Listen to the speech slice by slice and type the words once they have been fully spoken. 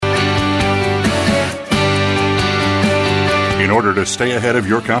order to stay ahead of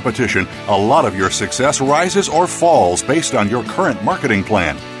your competition, a lot of your success rises or falls based on your current marketing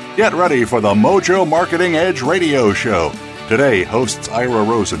plan. Get ready for the Mojo Marketing Edge radio show. Today, hosts Ira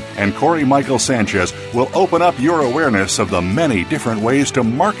Rosen and Cory Michael Sanchez will open up your awareness of the many different ways to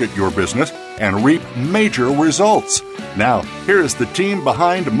market your business and reap major results. Now, here's the team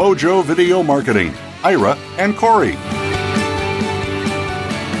behind Mojo Video Marketing, Ira and Cory.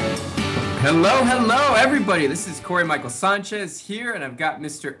 Hello, everybody. This is Cory Michael Sanchez here, and I've got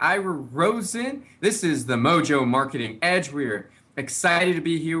Mr. Ira Rosen. This is the Mojo Marketing Edge. We're excited to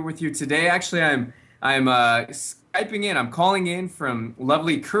be here with you today. Actually, I'm Skyping in. I'm calling in from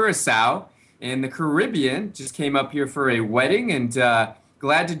lovely Curacao in the Caribbean. Just came up here for a wedding, and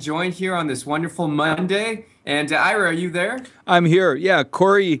glad to join here on this wonderful Monday. And Ira, are you there? I'm here. Yeah,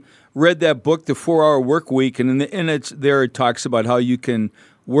 Cory read that book, The 4-Hour Work Week, and it talks about how you can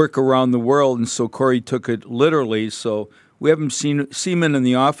work around the world, and so Cory took it literally. So we haven't seen him in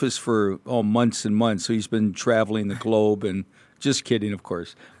the office for months and months. So he's been traveling the globe, and just kidding, of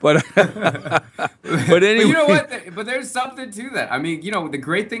course. But but anyway, but you know what? But there's something to that. I mean, the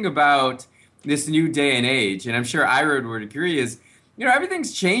great thing about this new day and age, and I'm sure Ira would agree, is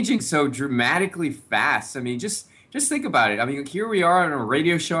everything's changing so dramatically fast. I mean, just think about it. I mean, here we are on a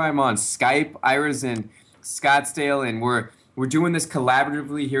radio show. I'm on Skype. Ira's in Scottsdale, and we're doing this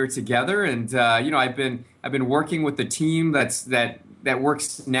collaboratively here together, and I've been working with the team that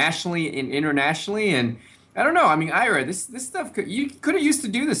works nationally and internationally, and I don't know. I mean, Ira, this stuff you could have used to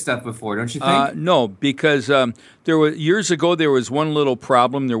do this stuff before, don't you think? No, because years ago there was one little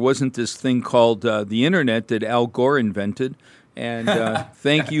problem. There wasn't this thing called the internet that Al Gore invented, and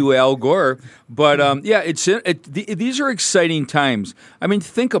thank you, Al Gore. But these are exciting times. I mean,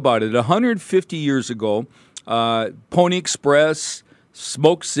 think about it. 150 years ago. Pony Express,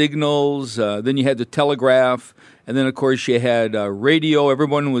 smoke signals, then you had the telegraph, and then, of course, you had radio.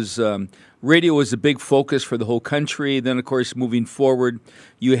 Radio was a big focus for the whole country. Then, of course, moving forward,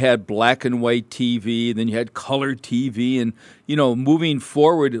 you had black and white TV, then you had color TV, and, moving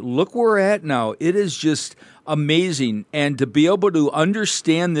forward, look where we're at now. It is just amazing, and to be able to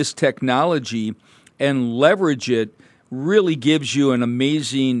understand this technology and leverage it really gives you an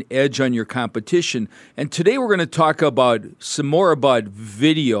amazing edge on your competition. And today we're going to talk about some more about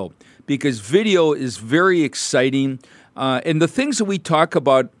video, because video is very exciting. And the things that we talk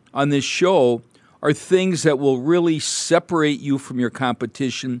about on this show are things that will really separate you from your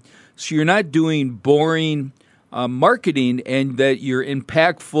competition, so you're not doing boring marketing, and that you're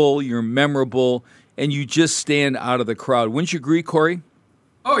impactful, you're memorable, and you just stand out of the crowd. Wouldn't you agree, Cory?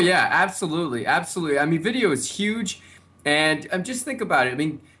 Oh, yeah, absolutely. Absolutely. I mean, video is huge. And just think about it. I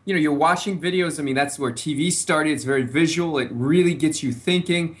mean, you're watching videos. I mean, that's where TV started. It's very visual. It really gets you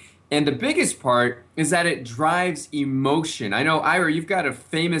thinking. And the biggest part is that it drives emotion. I know, Ira, you've got a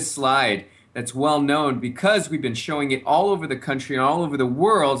famous slide that's well known because we've been showing it all over the country and all over the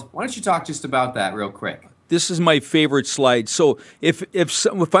world. Why don't you talk just about that real quick? This is my favorite slide. So if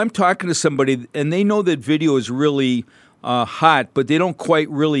I'm talking to somebody and they know that video is really hot, but they don't quite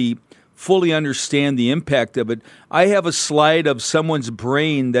really fully understand the impact of it, I have a slide of someone's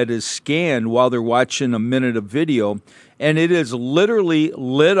brain that is scanned while they're watching a minute of video, and it is literally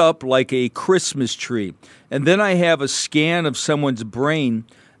lit up like a Christmas tree. And then I have a scan of someone's brain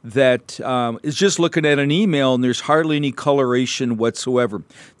that is just looking at an email, and there's hardly any coloration whatsoever.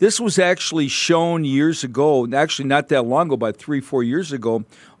 This was actually shown years ago, actually not that long ago, about 3-4 years ago,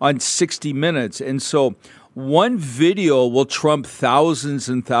 on 60 Minutes. And so one video will trump thousands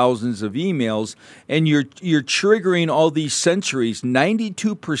and thousands of emails, and you're triggering all these sensories.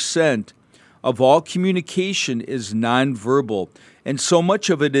 92% of all communication is nonverbal, and so much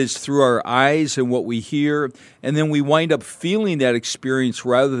of it is through our eyes and what we hear, and then we wind up feeling that experience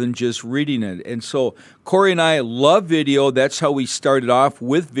rather than just reading it. And so Cory and I love video. That's how we started off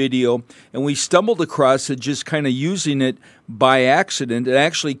with video, and we stumbled across it just kind of using it by accident. And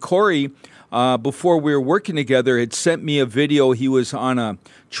actually, Cory, before we were working together, had sent me a video. He was on a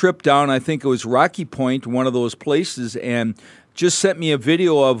trip down, I think it was Rocky Point, one of those places, and just sent me a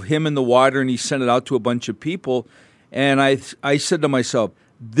video of him in the water, and he sent it out to a bunch of people. And I said to myself,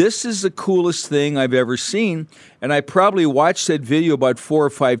 this is the coolest thing I've ever seen. And I probably watched that video about 4 or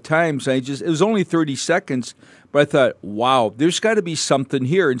 5 times. It was only 30 seconds, but I thought, wow, there's got to be something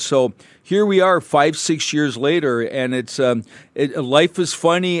here. And so here we are 5-6 years later, and it's life is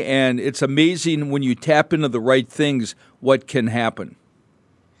funny, and it's amazing when you tap into the right things, what can happen.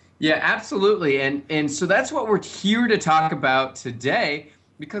 Yeah, absolutely. And so that's what we're here to talk about today,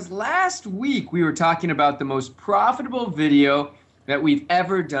 because last week we were talking about the most profitable video that we've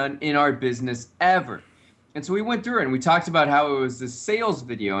ever done in our business ever. And so we went through it and we talked about how it was this sales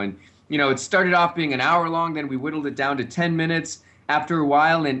video. And, it started off being an hour long. Then we whittled it down to 10 minutes after a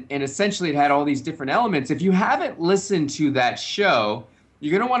while. And essentially it had all these different elements. If you haven't listened to that show,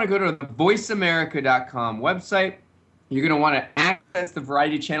 you're going to want to go to the voiceamerica.com website. You're going to want to access the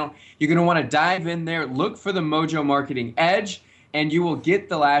Variety channel. You're going to want to dive in there, look for the Mojo Marketing Edge, and you will get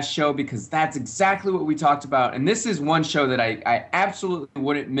the last show because that's exactly what we talked about. And this is one show that I absolutely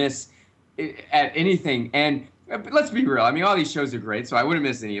wouldn't miss at anything. And let's be real. I mean, all these shows are great, so I wouldn't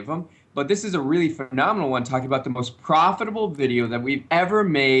miss any of them. But this is a really phenomenal one talking about the most profitable video that we've ever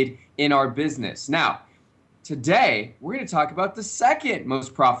made in our business. Now, today, we're going to talk about the second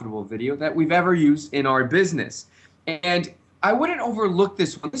most profitable video that we've ever used in our business. And I wouldn't overlook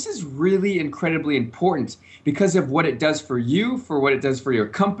this one. This is really incredibly important because of what it does for you, for what it does for your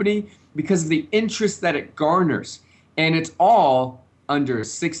company, because of the interest that it garners. And it's all under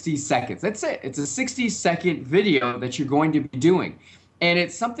 60 seconds. That's it. It's a 60-second video that you're going to be doing. And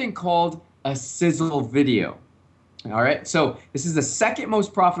it's something called a Sizzle video. All right, so this is the second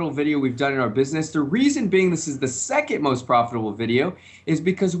most profitable video we've done in our business. The reason being this is the second most profitable video is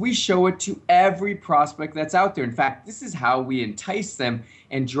because we show it to every prospect that's out there. In fact, this is how we entice them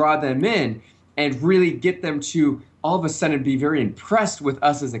and draw them in and really get them to all of a sudden be very impressed with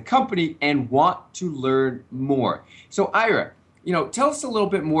us as a company and want to learn more. So Ira, tell us a little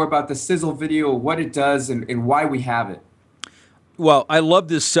bit more about the Sizzle video, what it does, and why we have it. Well, I love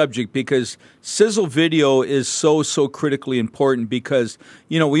this subject because Sizzle video is so critically important because,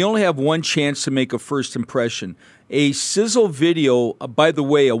 we only have one chance to make a first impression. A Sizzle video, by the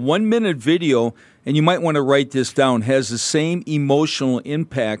way, a 1-minute video, and you might want to write this down, has the same emotional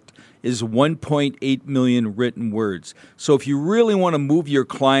impact as 1.8 million written words. So if you really want to move your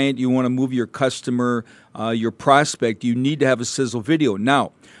client, you want to move your customer, your prospect, you need to have a Sizzle video.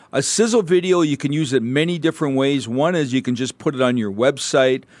 Now, a Sizzle video, you can use it many different ways. One is you can just put it on your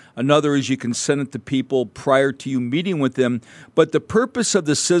website. Another is you can send it to people prior to you meeting with them. But the purpose of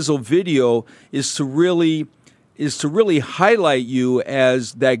the Sizzle video is to really highlight you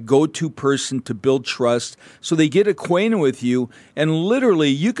as that go-to person to build trust, so they get acquainted with you. And literally,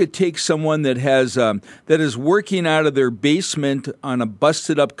 you could take someone that is working out of their basement on a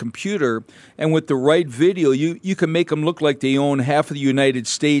busted-up computer, and with the right video, you can make them look like they own half of the United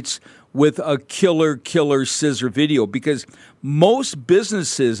States with a killer scissor video. Because most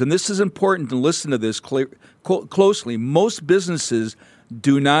businesses, and this is important to listen to this closely, most businesses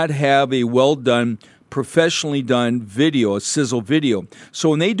do not have a well-done, professionally done video, a Sizzle video.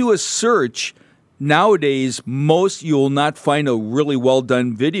 So when they do a search, nowadays, you will not find a really well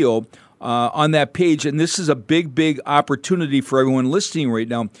done video on that page. And this is a big opportunity for everyone listening right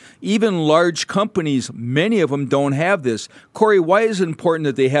now. Even large companies, many of them don't have this. Cory, why is it important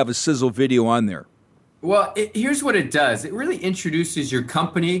that they have a Sizzle video on there? Well, here's what it does. It really introduces your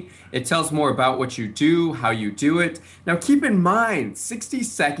company. It tells more about what you do, how you do it. Now, keep in mind, 60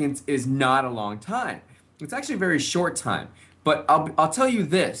 seconds is not a long time. It's actually a very short time. But I'll tell you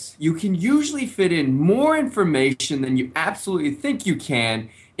this. You can usually fit in more information than you absolutely think you can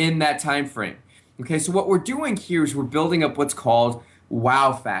in that time frame. Okay, so what we're doing here is we're building up what's called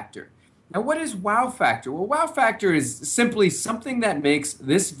wow factor. Now, what is wow factor? Well, wow factor is simply something that makes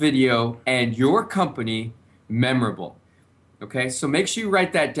this video and your company memorable. Okay, so make sure you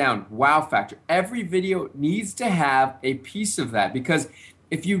write that down, wow factor. Every video needs to have a piece of that, because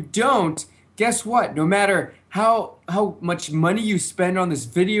if you don't, guess what? No matter how much money you spend on this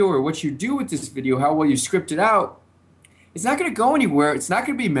video or what you do with this video, how well you script it out, it's not going to go anywhere. It's not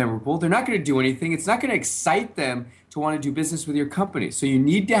going to be memorable. They're not going to do anything. It's not going to excite them to want to do business with your company. So you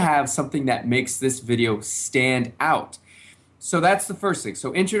need to have something that makes this video stand out. So that's the first thing.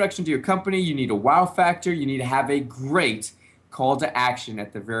 So introduction to your company, you need a wow factor. You need to have a great call to action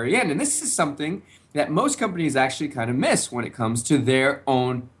at the very end. And this is something that most companies actually kind of miss when it comes to their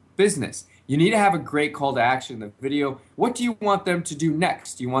own business. You need to have a great call to action in the video. What do you want them to do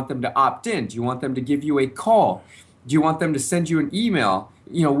next? Do you want them to opt in? Do you want them to give you a call? Do you want them to send you an email?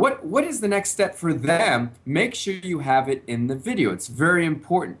 What is the next step for them? Make sure you have it in the video. It's very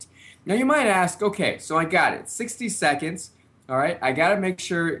important. Now you might ask, okay, so I got it, 60 seconds. All right, I got to make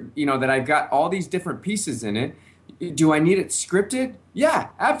sure, that I've got all these different pieces in it. Do I need it scripted? Yeah,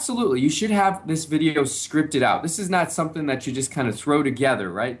 absolutely. You should have this video scripted out. This is not something that you just kind of throw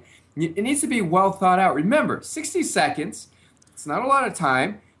together, right? It needs to be well thought out. Remember, 60 seconds, it's not a lot of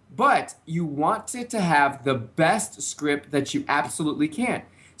time, but you want it to have the best script that you absolutely can.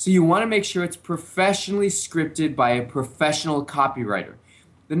 So you want to make sure it's professionally scripted by a professional copywriter.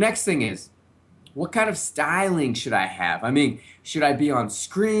 The next thing is, What kind of styling should I have? I mean, should I be on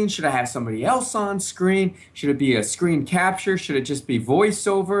screen? Should I have somebody else on screen? Should it be a screen capture? Should it just be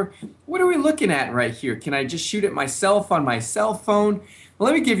voiceover? What are we looking at right here? Can I just shoot it myself on my cell phone? Well,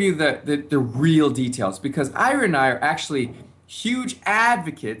 let me give you the real details, because Ira and I are actually huge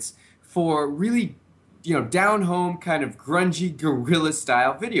advocates for really, down home kind of grungy guerrilla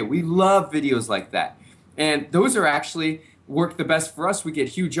style video. We love videos like that. And those are actually work the best for us. We get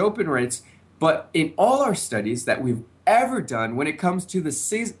huge open rates. But in all our studies that we've ever done, when it comes to the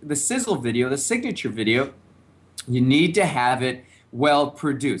Sizzle video, the signature video, you need to have it well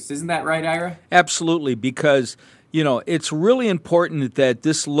produced. Isn't that right, Ira? Absolutely, because it's really important that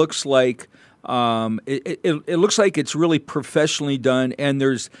this looks like it looks like it's really professionally done, and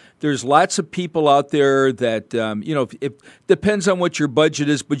there's lots of people out there that it depends on what your budget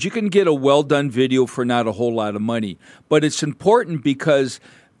is, but you can get a well done video for not a whole lot of money. But it's important because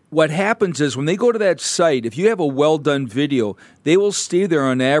what happens is when they go to that site, if you have a well-done video, they will stay there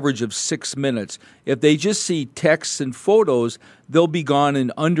on average of 6 minutes. If they just see text and photos, they'll be gone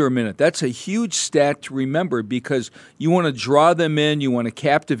in under a minute. That's a huge stat to remember, because you want to draw them in, you want to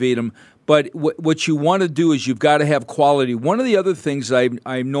captivate them, but what you want to do is you've got to have quality. One of the other things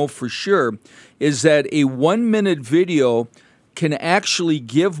I know for sure is that a 1-minute video can actually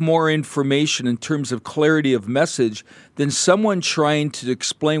give more information in terms of clarity of message than someone trying to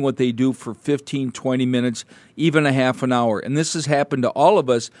explain what they do for 15, 20 minutes, even a half an hour. And this has happened to all of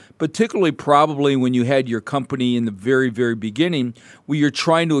us, particularly probably when you had your company in the very, very beginning, where you're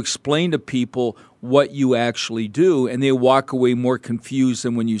trying to explain to people what you actually do, and they walk away more confused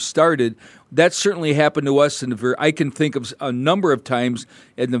than when you started. That certainly happened to us I can think of a number of times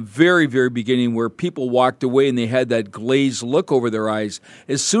in the very, very beginning where people walked away and they had that glazed look over their eyes.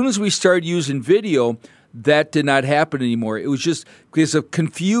 As soon as we started using video, that did not happen anymore. It was just because a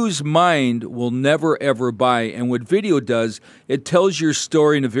confused mind will never, ever buy. And what video does, it tells your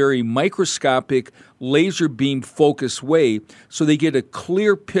story in a very microscopic, laser beam focused way, so they get a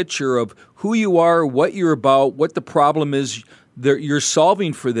clear picture of who you are, what you're about, what the problem is you're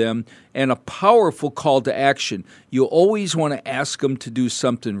solving for them, and a powerful call to action. You always want to ask them to do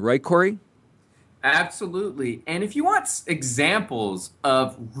something, right, Cory? Absolutely. And if you want examples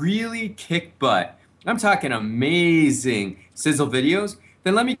of really kick butt, I'm talking amazing Sizzle videos,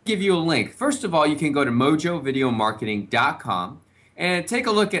 then let me give you a link. First of all, you can go to mojovideomarketing.com and take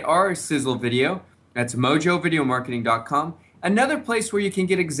a look at our Sizzle video. That's mojovideomarketing.com. Another place where you can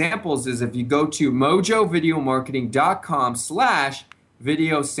get examples is if you go to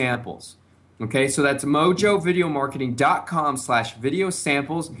mojovideomarketing.com/video samples. Okay, so that's mojovideomarketing.com/video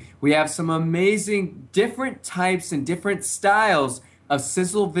samples. We have some amazing different types and different styles of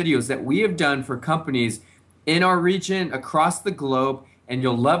Sizzle videos that we have done for companies in our region, across the globe, and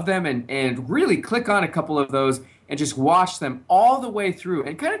you'll love them. And really click on a couple of those and just watch them all the way through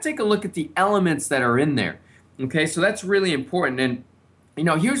and kind of take a look at the elements that are in there. Okay, so that's really important. And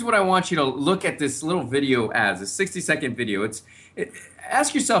here's what I want you to look at this little video as, a 60-second video.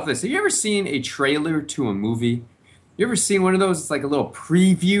 Ask yourself this: have you ever seen a trailer to a movie? You ever seen one of those? It's like a little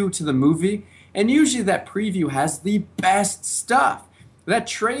preview to the movie, and usually that preview has the best stuff. That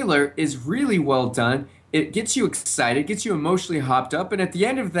trailer is really well done. It gets you excited, gets you emotionally hopped up, and at the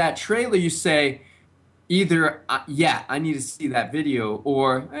end of that trailer, you say either, yeah, I need to see that video,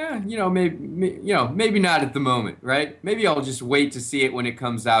 or, maybe not at the moment, right? Maybe I'll just wait to see it when it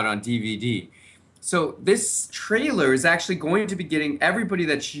comes out on DVD. So this trailer is actually going to be getting everybody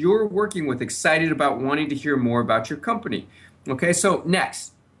that you're working with excited about wanting to hear more about your company. Okay, so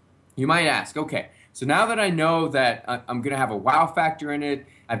next, you might ask, okay, so now that I know that I'm going to have a wow factor in it,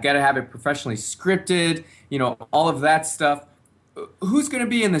 I've got to have it professionally scripted, all of that stuff, who's going to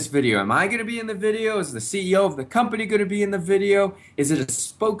be in this video? Am I going to be in the video? Is the CEO of the company going to be in the video? Is it a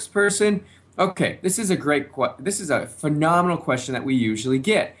spokesperson? Okay, this is a phenomenal question that we usually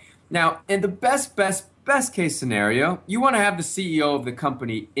get. Now, in the best case scenario, you want to have the CEO of the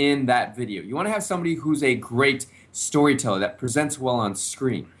company in that video. You want to have somebody who's a great storyteller that presents well on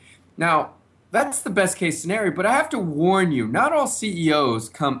screen. Now, that's the best case scenario, but I have to warn you, not all CEOs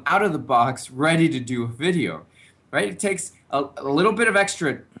come out of the box ready to do a video, right? It takes a little bit of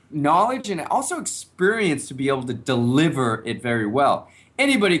extra knowledge and also experience to be able to deliver it very well.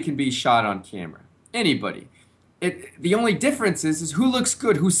 Anybody can be shot on camera. Anybody. The only difference is who looks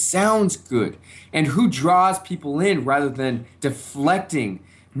good, who sounds good, and who draws people in rather than deflecting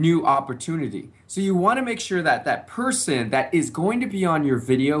new opportunity. So you want to make sure that that person that is going to be on your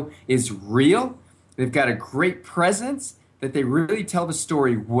video is real, they've got a great presence, that they really tell the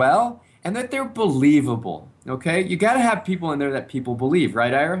story well, and that they're believable. Okay? You got to have people in there that people believe,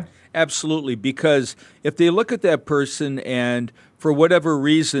 right, Ira? Absolutely, because if they look at that person and for whatever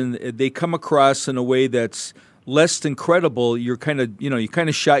reason they come across in a way that's less than credible, you kind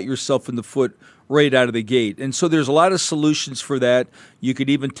of shot yourself in the foot right out of the gate. And so there's a lot of solutions for that. You could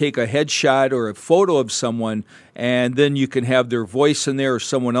even take a headshot or a photo of someone, and then you can have their voice in there or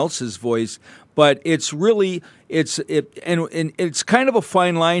someone else's voice. But it's really and it's kind of a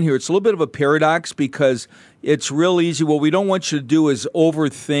fine line here. It's a little bit of a paradox because it's real easy. What we don't want you to do is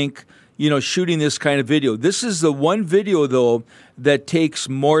overthink, shooting this kind of video. This is the one video, though, that takes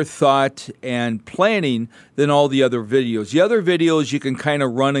more thought and planning than all the other videos. The other videos you can kind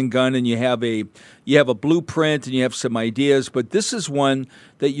of run and gun, and you have a blueprint and you have some ideas. But this is one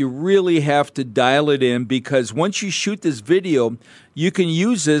that you really have to dial it in, because once you shoot this video, you can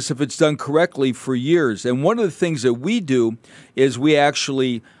use this, if it's done correctly, for years. And one of the things that we do is we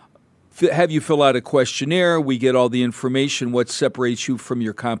actually have you fill out a questionnaire. We get all the information, what separates you from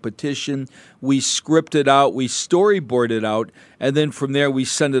your competition. We script it out, we storyboard it out, and then from there we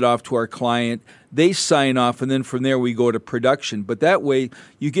send it off to our client. They sign off, and then from there we go to production. But that way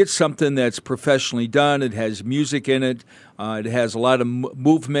you get something that's professionally done. It has music in it. It has a lot of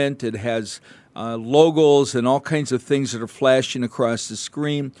movement. It has logos and all kinds of things that are flashing across the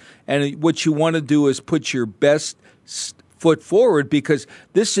screen. And what you want to do is put your best foot forward, because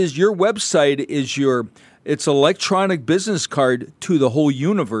this is your website it's an electronic business card to the whole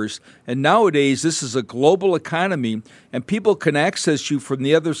universe. And nowadays, this is a global economy, and people can access you from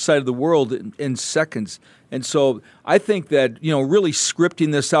the other side of the world in seconds. And so I think that, really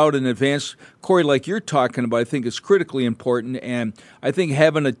scripting this out in advance, Cory, like you're talking about, I think is critically important. And I think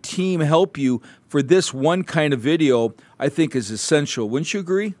having a team help you for this one kind of video, I think is essential. Wouldn't you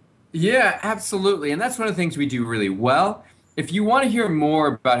agree? Yeah, absolutely. And that's one of the things we do really well. If you want to hear more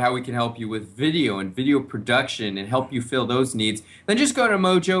about how we can help you with video and video production and help you fill those needs, then just go to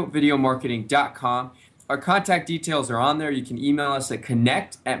mojovideomarketing.com. Our contact details are on there. You can email us at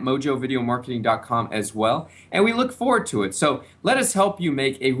connect@mojovideomarketing.com as well. And we look forward to it. So let us help you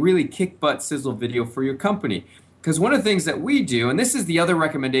make a really kick-butt sizzle video for your company. Because one of the things that we do, and this is the other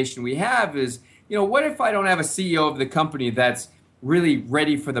recommendation we have, is, what if I don't have a CEO of the company that's really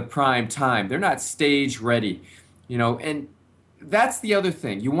ready for the prime time? They're not stage ready, and that's the other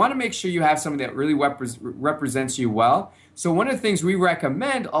thing. You want to make sure you have somebody that really represents you well. So one of the things we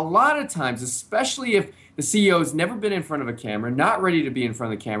recommend a lot of times, especially if the CEO has never been in front of a camera, not ready to be in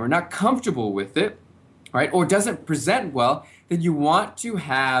front of the camera, not comfortable with it, right, or doesn't present well, then you want to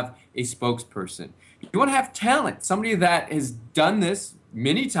have a spokesperson. You want to have talent, somebody that has done this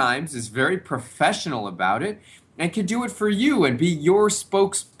many times, is very professional about it, and can do it for you and be your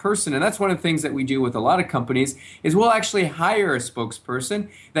spokesperson. And that's one of the things that we do with a lot of companies, is we'll actually hire a spokesperson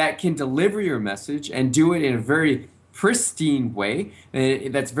that can deliver your message and do it in a very pristine way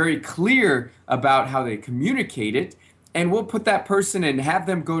that's very clear about how they communicate it. And we'll put that person and have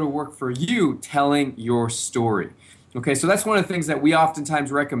them go to work for you telling your story. Okay, so that's one of the things that we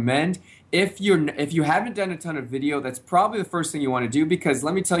oftentimes recommend. If you haven't done a ton of video, that's probably the first thing you want to do, because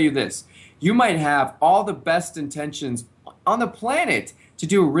let me tell you this, you might have all the best intentions on the planet to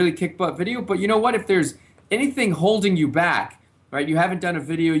do a really kick-butt video, but you know what? If there's anything holding you back, right? You haven't done a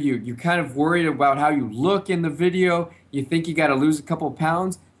video, you're kind of worried about how you look in the video, you think you got to lose a couple of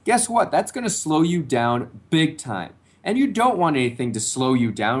pounds, guess what? That's going to slow you down big time. And you don't want anything to slow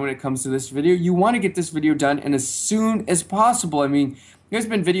you down when it comes to this video. You want to get this video done and as soon as possible. I mean, there's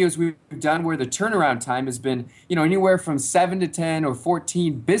been videos we've done where the turnaround time has been, anywhere from 7 to 10 or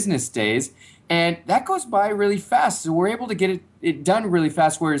 14 business days, and that goes by really fast. So we're able to get it done really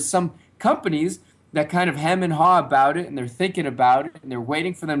fast, whereas some companies that kind of hem and haw about it, and they're thinking about it, and they're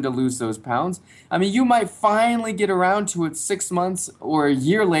waiting for them to lose those pounds. I mean, you might finally get around to it 6 months or a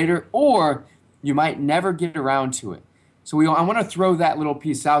year later, or you might never get around to it. So I want to throw that little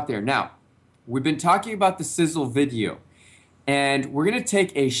piece out there. Now, we've been talking about the Sizzle video, and we're going to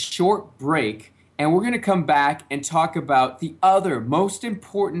take a short break, and we're going to come back and talk about the other most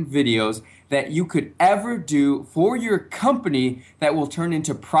important videos that you could ever do for your company that will turn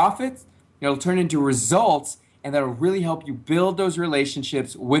into profits, it'll turn into results, and that'll really help you build those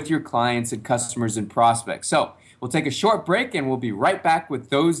relationships with your clients and customers and prospects. So we'll take a short break, and we'll be right back with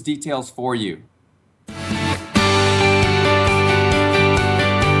those details for you.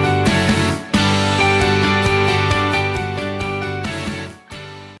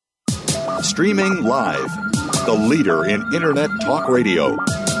 Streaming live, the leader in Internet talk radio,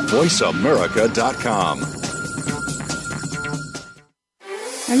 voiceamerica.com.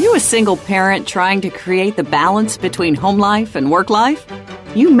 Are you a single parent trying to create the balance between home life and work life?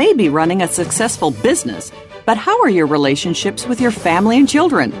 You may be running a successful business, but how are your relationships with your family and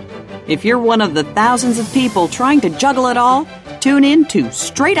children? If you're one of the thousands of people trying to juggle it all, tune in to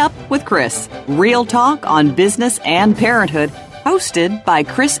Straight Up with Chris, real talk on business and parenthood, hosted by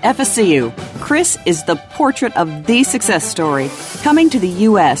Chris Efesiu. Chris is the portrait of the success story, coming to the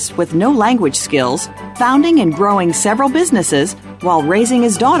U.S. with no language skills, founding and growing several businesses, while raising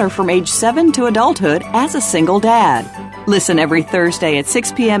his daughter from age 7 to adulthood as a single dad. Listen every Thursday at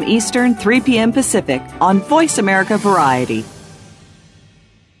 6 p.m. Eastern, 3 p.m. Pacific on Voice America Variety.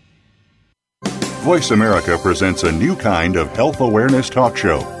 Voice America presents a new kind of health awareness talk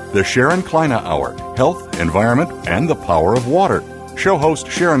show, the Sharon Kleina Hour, Health, Environment, and the Power of Water. Show host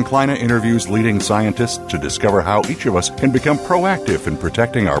Sharon Kleina interviews leading scientists to discover how each of us can become proactive in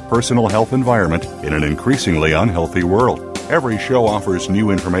protecting our personal health environment in an increasingly unhealthy world. Every show offers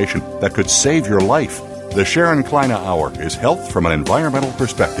new information that could save your life. The Sharon Kleina Hour is health from an environmental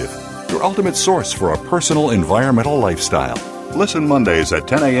perspective, your ultimate source for a personal environmental lifestyle. Listen Mondays at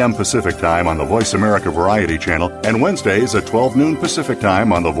 10 a.m. Pacific Time on the Voice America Variety Channel and Wednesdays at 12 noon Pacific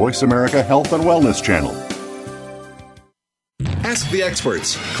Time on the Voice America Health and Wellness Channel. Ask the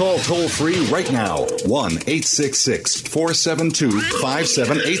experts. Call toll-free right now,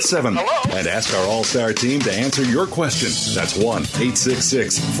 1-866-472-5787. And ask our All-Star team to answer your question. That's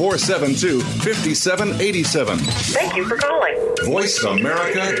 1-866-472-5787. Thank you for calling.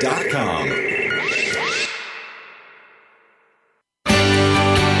 VoiceAmerica.com.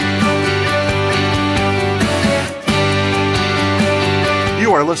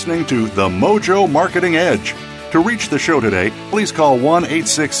 You are listening to The Mojo Marketing Edge. To reach the show today, please call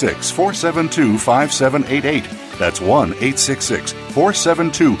 1-866-472-5788. That's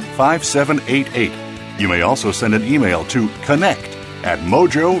 1-866-472-5788. You may also send an email to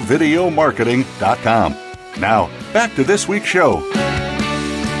connect@mojovideomarketing.com. Now, back to this week's show.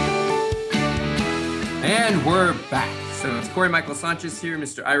 And we're back. So it's Cory Michael Sanchez here,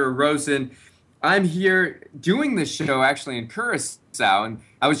 Mr. Ira Rosen. I'm here doing this show actually in Curacao, and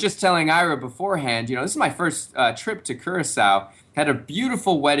I was just telling Ira beforehand, this is my first trip to Curacao. Had a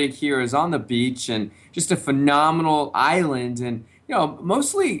beautiful wedding here. I was on the beach, and just a phenomenal island, and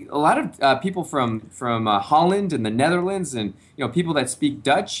mostly a lot of people from Holland and the Netherlands, and people that speak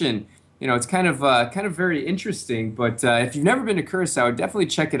Dutch, and it's kind of very interesting. But if you've never been to Curacao, definitely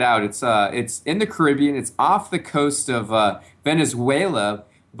check it out. It's in the Caribbean. It's off the coast of Venezuela.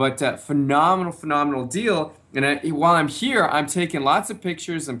 But phenomenal deal. And while I'm here, I'm taking lots of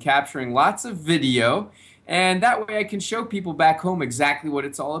pictures. I'm capturing lots of video. And that way I can show people back home exactly what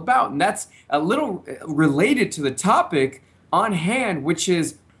it's all about. And that's a little related to the topic on hand, which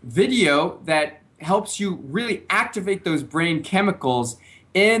is video that helps you really activate those brain chemicals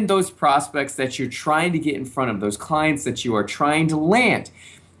in those prospects that you're trying to get in front of, those clients that you are trying to land.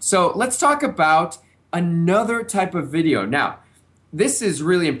 So let's talk about another type of video. Now, this is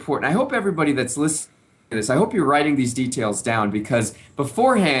really important. I hope everybody that's listening to this, I hope you're writing these details down, because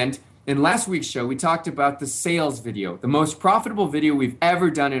beforehand, in last week's show, we talked about the sales video, the most profitable video we've ever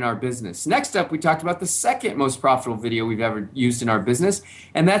done in our business. Next up, we talked about the second most profitable video we've ever used in our business,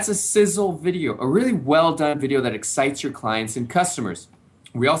 and that's a Sizzle video, a really well-done video that excites your clients and customers.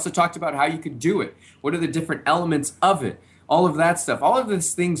 We also talked about how you could do it. What are the different elements of it? All of that stuff. All of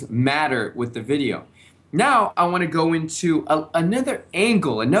these things matter with the video. Now, I want to go into another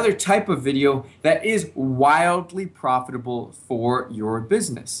angle, another type of video that is wildly profitable for your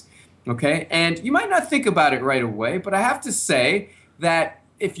business, okay? And you might not think about it right away, but I have to say that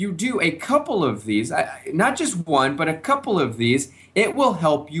if you do a couple of these, not just one, but a couple of these, it will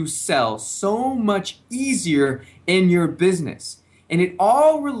help you sell so much easier in your business. And it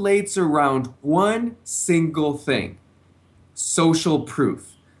all relates around one single thing: social proof.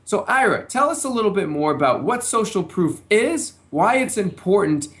 So Ira, tell us a little bit more about what social proof is, why it's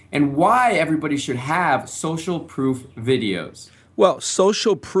important, and why everybody should have social proof videos. Well,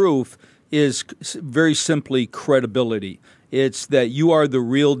 social proof is very simply credibility. It's that you are the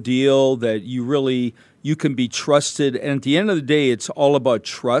real deal, that you can be trusted. And at the end of the day, it's all about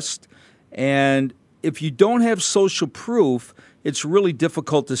trust. And if you don't have social proof, it's really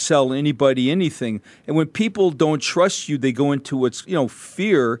difficult to sell anybody anything. And when people don't trust you, they go into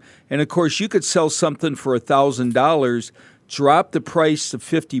fear. And of course, you could sell something for $1,000, drop the price to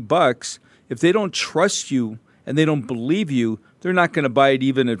 $50. If they don't trust you and they don't believe you, they're not going to buy it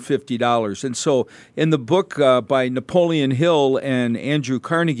even at $50. And so in the book by Napoleon Hill and Andrew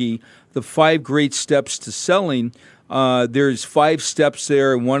Carnegie, The 5 Great Steps to Selling, there's 5 steps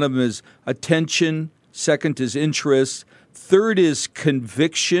there. And one of them is attention. Second is interest. Third is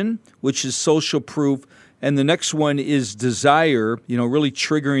conviction, which is social proof. And the next one is desire, really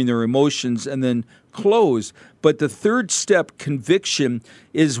triggering their emotions, and then close. But the third step, conviction,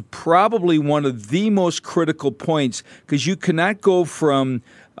 is probably one of the most critical points, because you cannot go from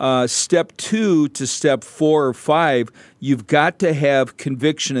step 2 to step 4 or 5. You've got to have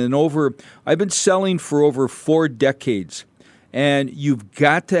conviction. And I've been selling for over 4 decades, and you've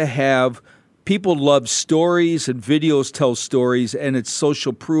got to have. People love stories, and videos tell stories, and it's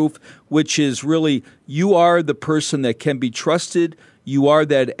social proof, which is really, you are the person that can be trusted. You are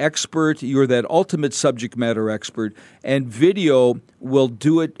that expert. You're that ultimate subject matter expert. And video will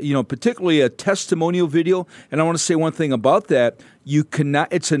do it, particularly a testimonial video. And I want to say one thing about that.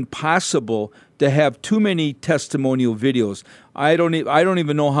 It's impossible to have too many testimonial videos. I don't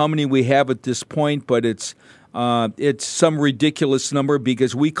even know how many we have at this point, but it's some ridiculous number,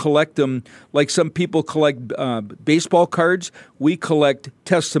 because we collect them like some people collect baseball cards. We collect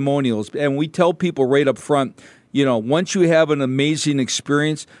testimonials, and we tell people right up front, once you have an amazing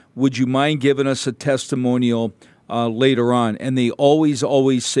experience, would you mind giving us a testimonial later on? And they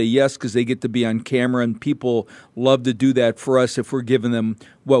always say yes, because they get to be on camera, and people love to do that for us if we're giving them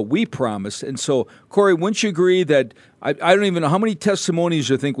what we promised. And so, Cory, wouldn't you agree that I don't even know how many testimonials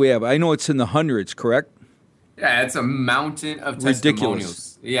you think we have? I know it's in the hundreds, correct? Yeah, it's a mountain of testimonials.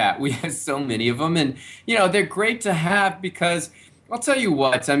 Ridiculous. Yeah, we have so many of them. And, they're great to have, because I'll tell you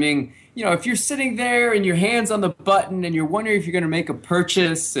what, if you're sitting there and your hand's on the button and you're wondering if you're going to make a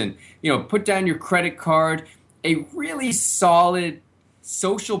purchase and, put down your credit card, a really solid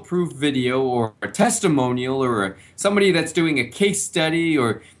social proof video or a testimonial or somebody that's doing a case study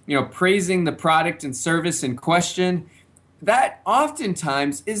or, praising the product and service in question, that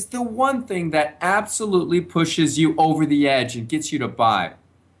oftentimes is the one thing that absolutely pushes you over the edge and gets you to buy.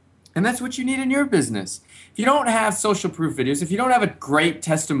 And that's what you need in your business. If you don't have social proof videos, if you don't have a great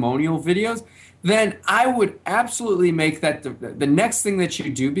testimonial videos, then I would absolutely make that the next thing that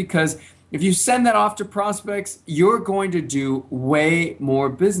you do, because if you send that off to prospects, you're going to do way more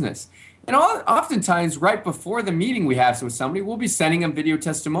business. And oftentimes, right before the meeting we have with somebody, we'll be sending them video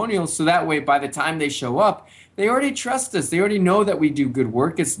testimonials, so that way by the time they show up, they already trust us. They already know that we do good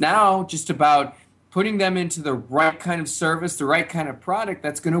work. It's now just about putting them into the right kind of service, the right kind of product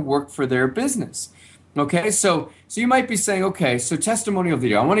that's going to work for their business. Okay, so you might be saying, okay, so testimonial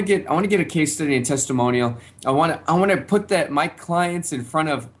video. I want to get a case study and testimonial. I want to put my clients in front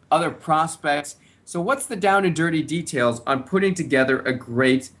of other prospects. So what's the down and dirty details on putting together a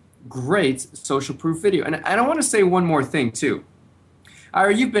great social proof video? And I want to say one more thing too.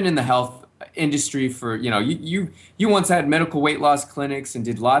 Ira, you've been in the health industry for, you once had medical weight loss clinics and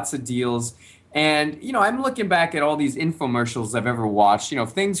did lots of deals. And, I'm looking back at all these infomercials I've ever watched,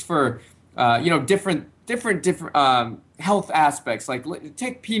 things for, different health aspects. Like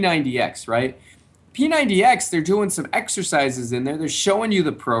take P90X, right? P90X, they're doing some exercises in there. They're showing you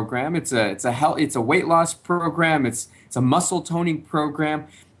the program. It's a weight loss program. It's a muscle toning program.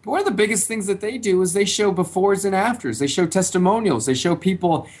 But one of the biggest things that they do is they show befores and afters. They show testimonials. They show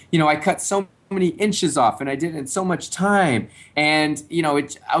people, I cut so many inches off and I did it in so much time. And,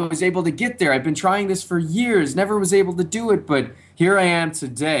 I was able to get there. I've been trying this for years, never was able to do it. But here I am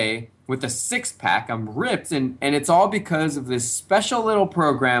today with a 6-pack. I'm ripped. And it's all because of this special little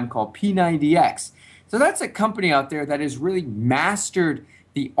program called P90X. So that's a company out there that has really mastered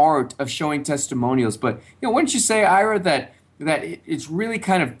the art of showing testimonials. But, wouldn't you say, Ira, that it's really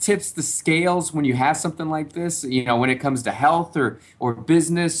kind of tips the scales when you have something like this, when it comes to health or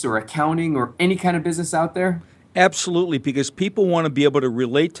business or accounting or any kind of business out there? Absolutely, because people want to be able to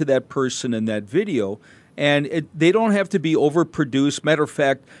relate to that person in that video, and they don't have to be overproduced. Matter of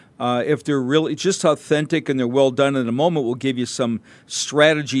fact, if they're really just authentic and they're well done, in a moment we'll give you some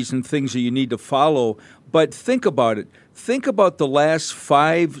strategies and things that you need to follow. But think about it. Think about the last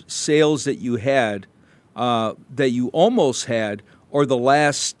 5 sales that you had, that you almost had, or the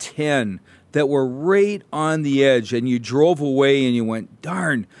last 10 that were right on the edge, and you drove away and you went,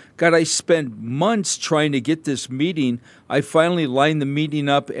 darn, God, I spent months trying to get this meeting. I finally lined the meeting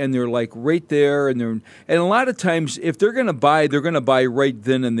up, and they're like right there, and a lot of times if they're going to buy right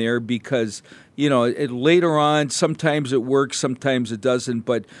then and there, because later on, sometimes it works, sometimes it doesn't.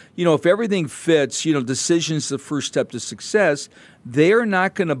 But, if everything fits, decision's the first step to success. They're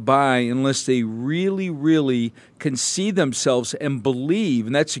not going to buy unless they really, really can see themselves and believe,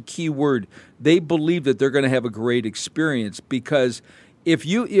 and that's a key word, they believe that they're going to have a great experience. Because if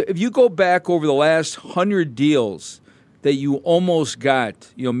you go back over the last 100 deals that you almost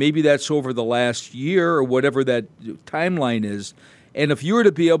got, maybe that's over the last year or whatever that timeline is, and if you were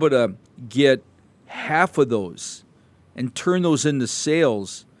to be able to get half of those and turn those into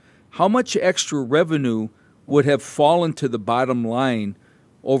sales, how much extra revenue would have fallen to the bottom line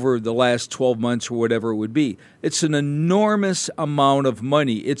over the last 12 months or whatever it would be. It's an enormous amount of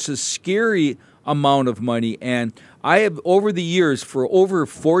money. It's a scary amount of money. And I have, over the years, for over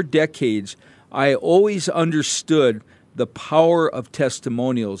 4 decades, I always understood the power of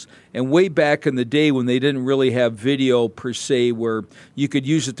testimonials. And way back in the day when they didn't really have video per se, where you could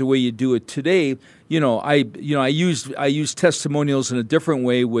use it the way you do it today, I used testimonials in a different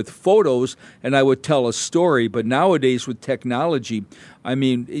way with photos, and I would tell a story. But nowadays with technology, I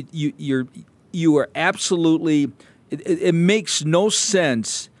mean, you are absolutely. It makes no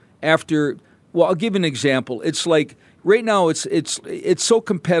sense after. Well, I'll give an example. It's like. Right now, it's so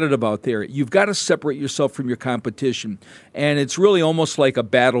competitive out there. You've got to separate yourself from your competition, and it's really almost like a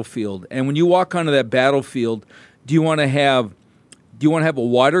battlefield. And when you walk onto that battlefield, do you want to have a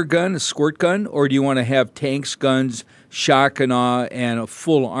water gun, a squirt gun, or do you want to have tanks, guns, shock and awe, and a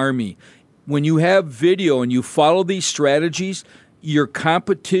full army? When you have video and you follow these strategies, your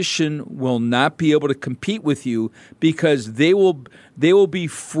competition will not be able to compete with you because they will be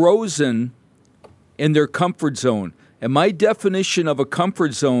frozen in their comfort zone. And my definition of a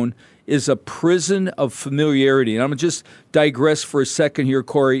comfort zone is a prison of familiarity. And I'm going to just digress for a second here,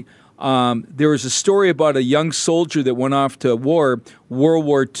 Cory. There was a story about a young soldier that went off to war, World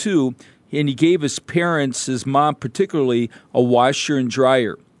War II, and he gave his parents, his mom particularly, a washer and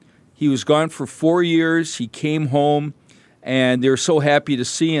dryer. He was gone for 4 years. He came home, and they were so happy to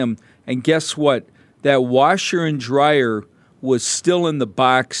see him. And guess what? That washer and dryer was still in the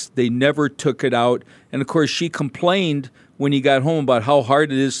box. They never took it out. And, of course, she complained when he got home about how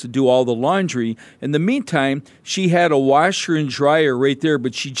hard it is to do all the laundry. In the meantime, she had a washer and dryer right there,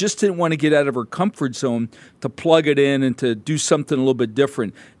 but she just didn't want to get out of her comfort zone to plug it in and to do something a little bit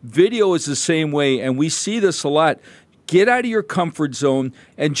different. Video is the same way, and we see this a lot. Get out of your comfort zone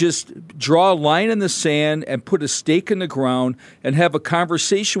and just draw a line in the sand and put a stake in the ground and have a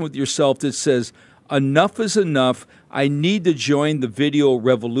conversation with yourself that says, enough is enough. I need to join the video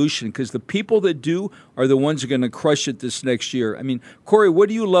revolution because the people that do are the ones who are going to crush it this next year. I mean, Cory, what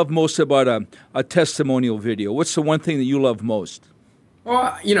do you love most about a testimonial video? What's the one thing that you love most?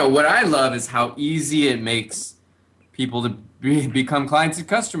 Well, what I love is how easy it makes people to become clients and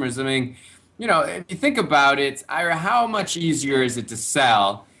customers. I mean, if you think about it, Ira, how much easier is it to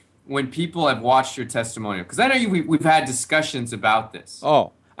sell when people have watched your testimonial? Because I know we've had discussions about this.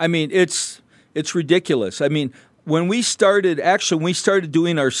 Oh, I mean, it's ridiculous. I mean, when we started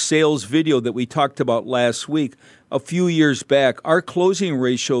doing our sales video that we talked about last week, a few years back, our closing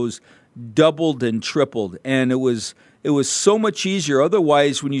ratios doubled and tripled, and it was so much easier.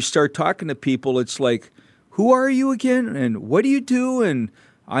 Otherwise, when you start talking to people, it's like, who are you again, and what do you do? And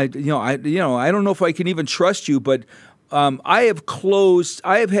I don't know if I can even trust you, but I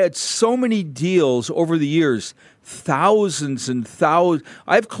have had so many deals over the years, thousands and thousands.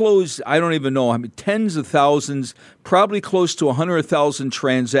 I've closed, I don't even know, tens of thousands, probably close to 100,000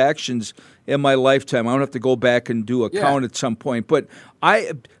 transactions in my lifetime. I don't have to go back and do a count at some point. But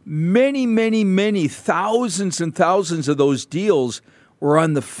many, many, many thousands and thousands of those deals were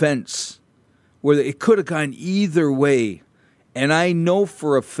on the fence, where it could have gone either way. And I know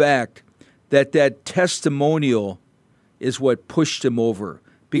for a fact that testimonial is what pushed him over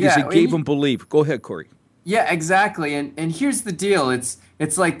because it gave him belief. Go ahead, Cory. Yeah, exactly. And here's the deal. It's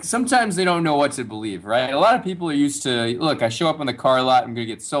like sometimes they don't know what to believe, right? A lot of people are used to, look, I show up on the car lot, I'm going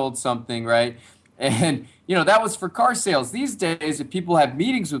to get sold something, right? And, that was for car sales. These days, if people have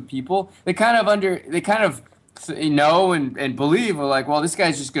meetings with people, they kind of know and believe, are like, well, this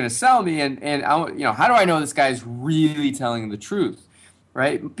guy's just going to sell me. And how do I know this guy's really telling the truth,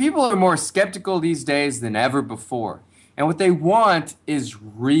 right? People are more skeptical these days than ever before. And what they want is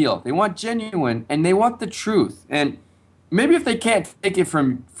real. They want genuine, and they want the truth. And maybe if they can't take it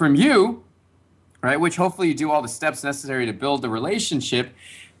from you, right, which hopefully you do all the steps necessary to build the relationship,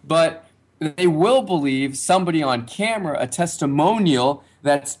 but they will believe somebody on camera, a testimonial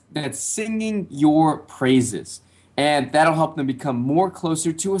that's singing your praises. And that'll help them become more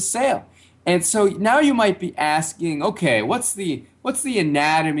closer to a sale. And so now you might be asking, okay, what's the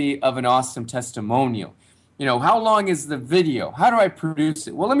anatomy of an awesome testimonial? How long is the video? How do I produce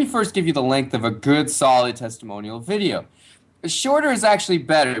it? Well, let me first give you the length of a good, solid testimonial video. Shorter is actually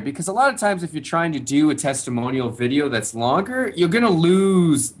better because a lot of times if you're trying to do a testimonial video that's longer, you're going to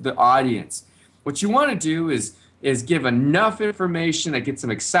lose the audience. What you want to do is give enough information that gets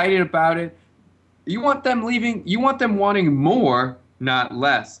them excited about it. You want them wanting more, not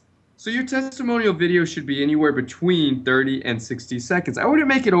less. So your testimonial video should be anywhere between 30 and 60 seconds. I wouldn't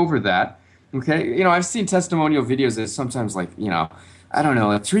make it over that. Okay, I've seen testimonial videos that sometimes like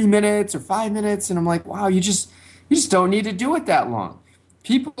 3 minutes or 5 minutes, and I'm like, wow, you just don't need to do it that long.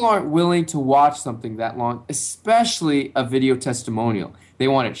 people aren't willing to watch something that long, especially a video testimonial. They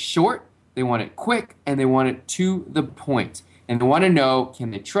want it short, they want it quick, and they want it to the point. And they want to know,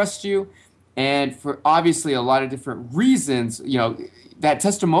 can they trust you? And for obviously a lot of different reasons, that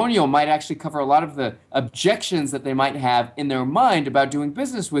testimonial might actually cover a lot of the objections that they might have in their mind about doing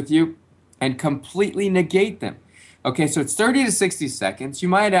business with you and completely negate them. Okay, so it's 30 to 60 seconds. You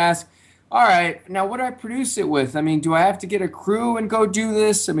might ask, all right, now what do I produce it with? I mean, do I have to get a crew and go do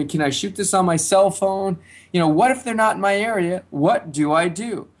this? I mean, can I shoot this on my cell phone? What if they're not in my area? What do I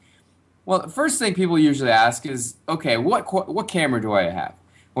do? Well, the first thing people usually ask is, okay, what camera do I have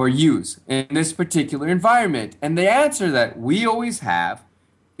or use in this particular environment? And the answer that we always have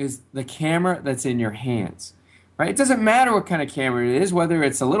is the camera that's in your hands. Right? It doesn't matter what kind of camera it is, whether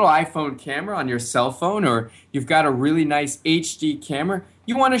it's a little iPhone camera on your cell phone or you've got a really nice HD camera.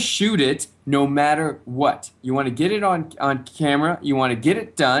 You want to shoot it no matter what. You want to get it on camera, you want to get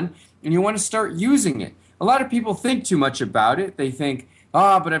it done, and you want to start using it. A lot of people think too much about it. They think,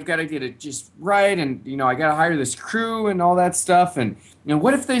 but I've got to get it just right, and I got to hire this crew and all that stuff. And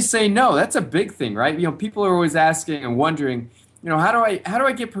what if they say no? That's a big thing, right? People are always asking and wondering, how do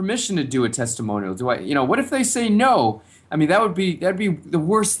I get permission to do a testimonial? What if they say no? I mean, that'd be the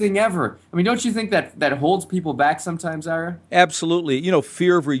worst thing ever. I mean, don't you think that holds people back sometimes, Ira? Absolutely.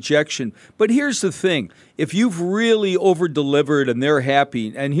 Fear of rejection. But here's the thing. If you've really over-delivered and they're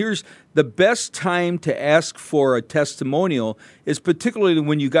happy, and here's the best time to ask for a testimonial is particularly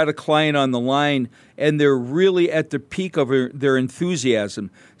when you got a client on the line and they're really at the peak of their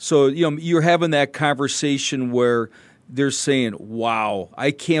enthusiasm. So, you're having that conversation where they're saying, wow,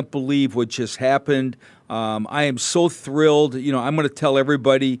 I can't believe what just happened. I am so thrilled. I'm going to tell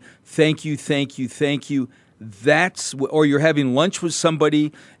everybody, thank you, thank you, thank you. Or you're having lunch with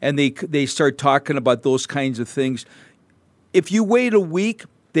somebody and they start talking about those kinds of things. If you wait a week,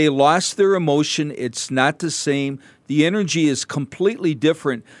 they lost their emotion. It's not the same. The energy is completely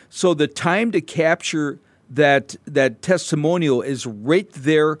different. So the time to capture that testimonial is right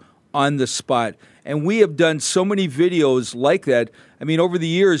there on the spot. And we have done so many videos like that. I mean, over the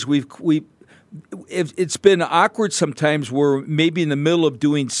years, it's been awkward sometimes. We're maybe in the middle of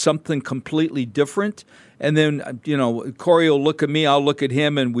doing something completely different. And then, Cory will look at me, I'll look at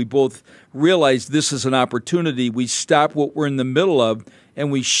him, and we both realize this is an opportunity. We stop what we're in the middle of,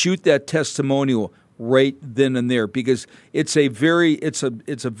 and we shoot that testimonial right then and there because it's a very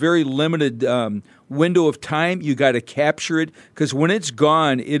limited window of time. You got to capture it because when it's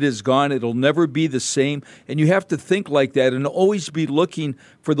gone, it is gone. It'll never be the same. And you have to think like that and always be looking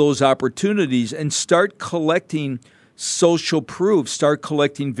for those opportunities and start collecting social proof, start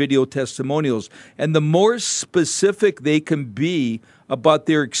collecting video testimonials. And the more specific they can be about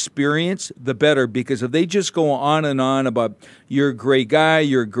their experience, the better. Because if they just go on and on about you're a great guy,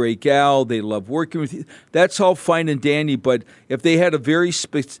 you're a great gal, they love working with you, that's all fine and dandy. But if they had a very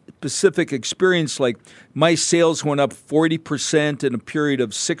specific experience, like my sales went up 40% in a period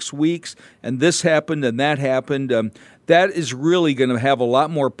of 6 weeks, and this happened and that happened, that is really going to have a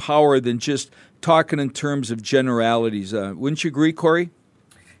lot more power than just talking in terms of generalities. Wouldn't you agree, Cory?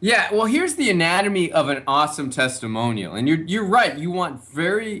 Yeah, well, here's the anatomy of an awesome testimonial. And you're right, you want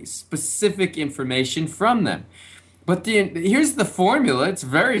very specific information from them. But here's the formula. It's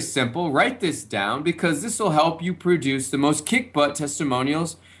very simple. Write this down because this will help you produce the most kick-butt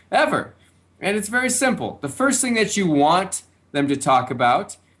testimonials ever. And it's very simple. The first thing that you want them to talk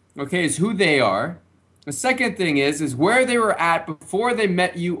about, okay, is who they are. The second thing is where they were at before they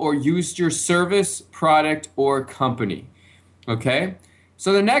met you or used your service, product, or company. Okay?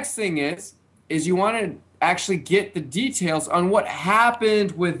 So the next thing is you want to actually get the details on what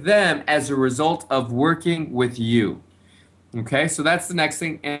happened with them as a result of working with you. Okay? So that's the next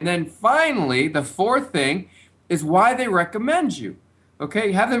thing. And then finally, the fourth thing is why they recommend you.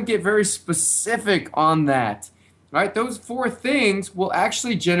 Okay? Have them get very specific on that. All right? Those four things will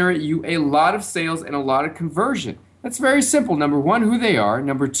actually generate you a lot of sales and a lot of conversion. That's very simple. Number one, who they are.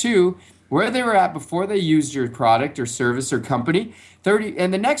 Number two, where they were at before they used your product or service or company.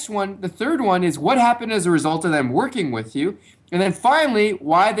 And the third one is what happened as a result of them working with you. And then finally,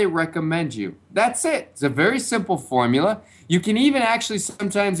 why they recommend you. That's it. It's a very simple formula. You can even actually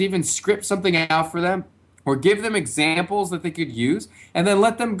sometimes even script something out for them or give them examples that they could use and then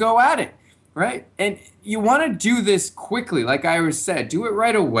let them go at it, right? And you want to do this quickly, like Ira said. Do it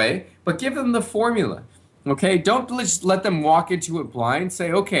right away, but give them the formula. Okay, don't just let them walk into it blind.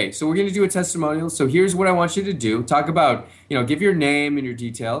 Say, okay, so we're going to do a testimonial. So here's what I want you to do. Talk about, give your name and your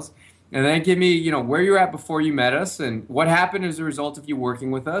details. And then give me, where you're at before you met us and what happened as a result of you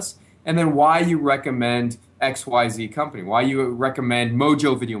working with us, and then why you recommend XYZ company, why you recommend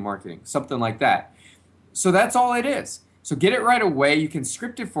Mojo Video Marketing, something like that. So that's all it is. So get it right away. You can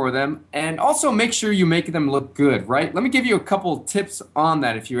script it for them, and also make sure you make them look good, right? Let me give you a couple tips on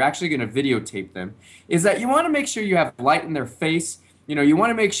that if you're actually going to videotape them, is that you want to make sure you have light in their face. You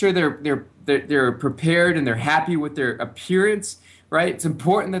want to make sure they're prepared and they're happy with their appearance, right? It's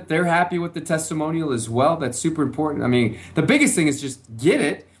important that they're happy with the testimonial as well. That's super important. I mean, the biggest thing is just get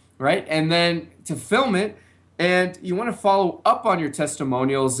it, right? And then to film it, and you want to follow up on your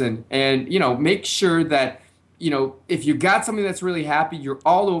testimonials and make sure that, if you got something that's really happy, you're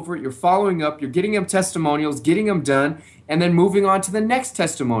all over it, you're following up, you're getting them testimonials, getting them done, and then moving on to the next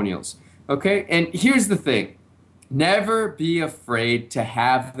testimonials, okay? And here's the thing. Never be afraid to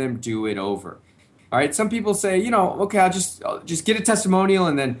have them do it over. All right, some people say, okay, I'll just get a testimonial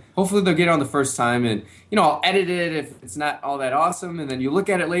and then hopefully they'll get it on the first time and, I'll edit it if it's not all that awesome. And then you look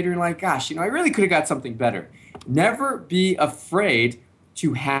at it later and like, gosh, I really could have got something better. Never be afraid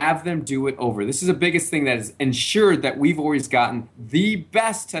to have them do it over. This is the biggest thing that has ensured that we've always gotten the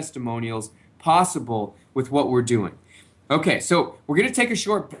best testimonials possible with what we're doing. Okay, so we're going to take a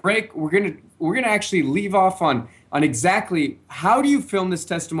short break. We're going to actually leave off on exactly how do you film this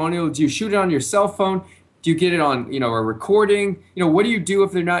testimonial? Do you shoot it on your cell phone? Do you get it on, a recording? What do you do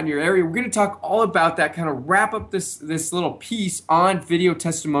if they're not in your area? We're going to talk all about that, kind of wrap up this little piece on video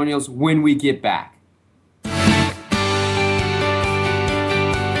testimonials when we get back.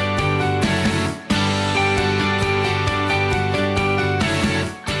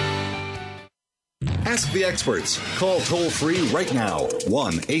 Ask the experts. Call toll free right now.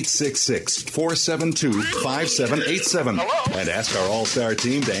 1-866-472-5787. And ask our All-Star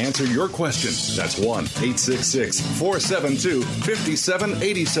team to answer your question. That's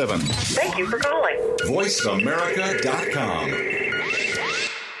 1-866-472-5787. Thank you for calling. VoiceAmerica.com.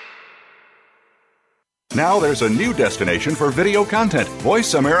 Now there's a new destination for video content,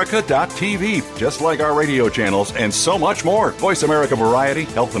 VoiceAmerica.tv. Just like our radio channels and so much more. Voice America Variety,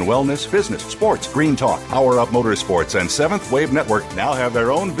 Health and Wellness, Business, Sports, Green Talk, Power Up Motorsports, and Seventh Wave Network now have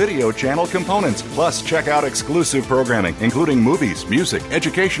their own video channel components. Plus, check out exclusive programming, including movies, music,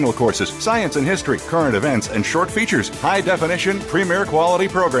 educational courses, science and history, current events, and short features. High-definition, premier quality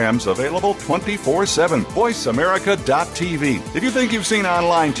programs available 24/7. VoiceAmerica.tv. If you think you've seen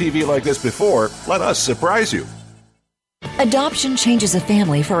online TV like this before, let us surprise you. Adoption changes a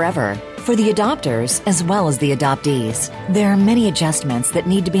family forever, for the adopters as well as the adoptees. There are many adjustments that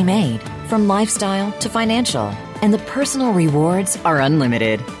need to be made, from lifestyle to financial, and the personal rewards are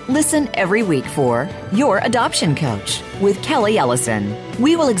unlimited. Listen every week for Your Adoption Coach with Kelly Ellison.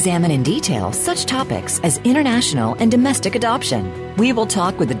 We will examine in detail such topics as international and domestic adoption. We will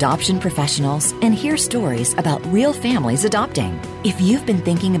talk with adoption professionals and hear stories about real families adopting. If you've been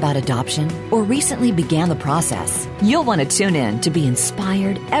thinking about adoption or recently began the process, you'll want to tune in to be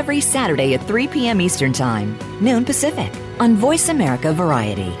inspired every Saturday at 3 p.m. Eastern Time, noon Pacific, on Voice America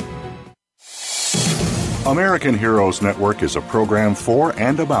Variety. American Heroes Network is a program for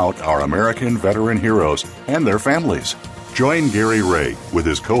and about our American veteran heroes and their families. Join Gary Ray with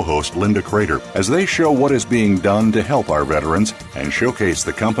his co-host Linda Crater as they show what is being done to help our veterans and showcase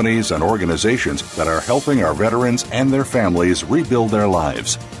the companies and organizations that are helping our veterans and their families rebuild their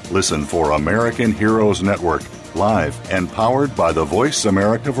lives. Listen for American Heroes Network, live and powered by the Voice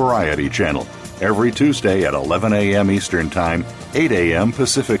America Variety Channel, every Tuesday at 11 a.m. Eastern Time, 8 a.m.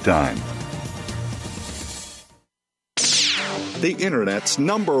 Pacific Time. The Internet's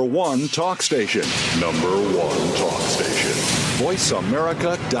number one talk station. Number one talk station.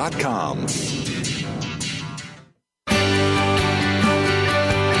 VoiceAmerica.com.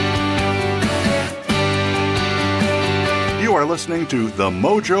 You are listening to The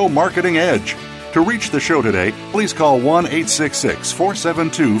Mojo Marketing Edge. To reach the show today, please call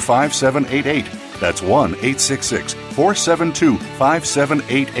 1-866-472-5788. That's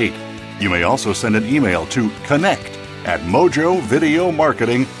 1-866-472-5788. You may also send an email to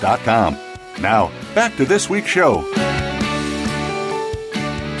connect@mojovideomarketing.com. Now, back to this week's show.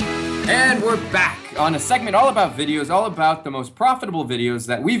 And we're back on a segment all about videos, all about the most profitable videos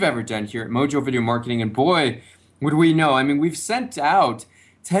that we've ever done here at Mojo Video Marketing. And boy, would we know. I mean, we've sent out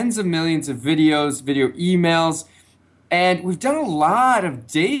tens of millions of videos, video emails, and we've done a lot of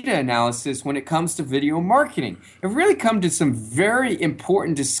data analysis when it comes to video marketing. We've really come to some very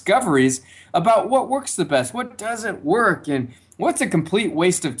important discoveries about what works the best, what doesn't work, and what's a complete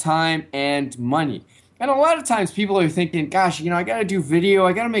waste of time and money. And a lot of times people are thinking, gosh, I got to do video.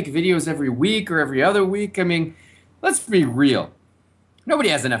 I got to make videos every week or every other week. I mean, let's be real. Nobody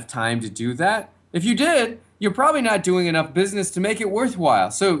has enough time to do that. If you did, you're probably not doing enough business to make it worthwhile.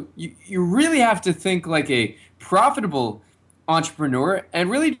 So you really have to think like a profitable entrepreneur and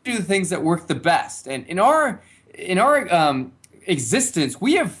really do the things that work the best. And in our existence,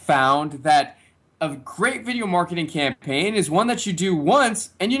 we have found that a great video marketing campaign is one that you do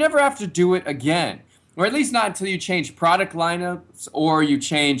once and you never have to do it again, or at least not until you change product lineups or you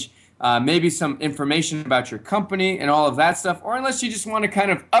change maybe some information about your company and all of that stuff, or unless you just want to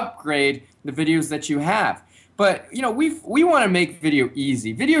kind of upgrade the videos that you have. But we want to make video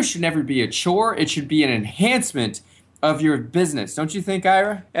easy. Video should never be a chore. It should be an enhancement of your business. Don't you think,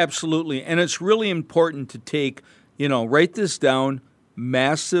 Ira? Absolutely. And it's really important to take, write this down,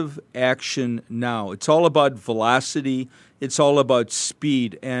 massive action now. It's all about velocity. It's all about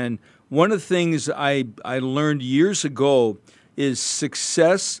speed. And one of the things I learned years ago is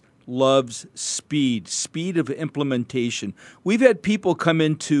success loves speed of implementation. We've had people come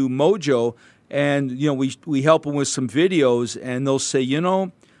into Mojo and, we help them with some videos and they'll say,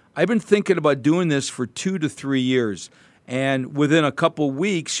 I've been thinking about doing this for 2 to 3 years. And within a couple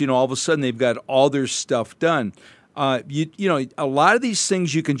weeks, all of a sudden they've got all their stuff done. A lot of these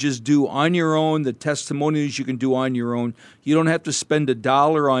things you can just do on your own. The testimonials you can do on your own. You don't have to spend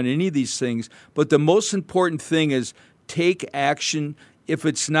 $1 on any of these things. But the most important thing is take action. If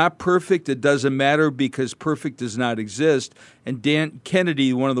it's not perfect, it doesn't matter because perfect does not exist. And Dan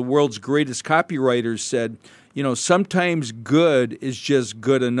Kennedy, one of the world's greatest copywriters, said, sometimes good is just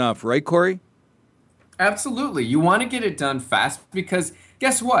good enough. Right, Cory? Absolutely. You want to get it done fast because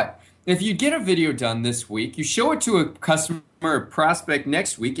guess what? If you get a video done this week, you show it to a customer or prospect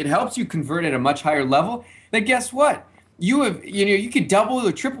next week, it helps you convert at a much higher level. Then guess what? You could double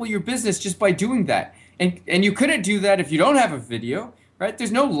or triple your business just by doing that. And you couldn't do that if you don't have a video, right?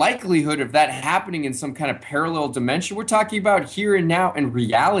 There's no likelihood of that happening in some kind of parallel dimension. We're talking about here and now and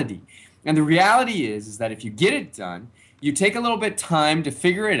reality. And the reality is that if you get it done, you take a little bit time to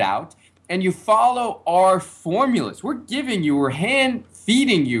figure it out, and you follow our formulas. We're hand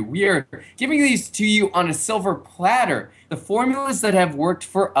feeding you. We are giving these to you on a silver platter. The formulas that have worked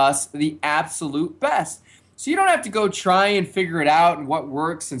for us the absolute best. So you don't have to go try and figure it out and what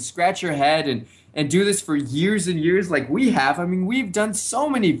works and scratch your head and do this for years and years like we have. I mean, we've done so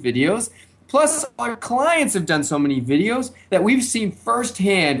many videos. Plus, our clients have done so many videos that we've seen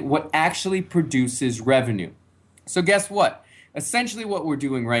firsthand what actually produces revenue. So guess what? Essentially what we're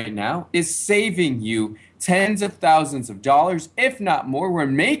doing right now is saving you tens of thousands of dollars, if not more. We're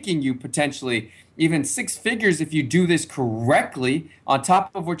making you potentially even 6 figures if you do this correctly on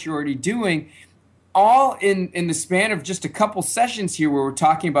top of what you're already doing, all in the span of just a couple sessions here where we're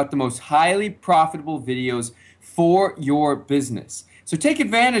talking about the most highly profitable videos for your business. So take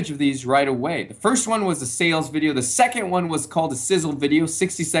advantage of these right away. The first one was a sales video. The second one was called a Sizzle video,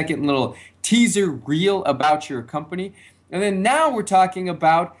 60-second little teaser reel about your company. And then now we're talking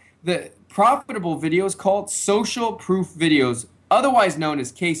about the profitable videos called social proof videos, otherwise known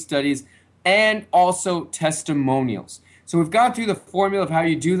as case studies, and also testimonials. So we've gone through the formula of how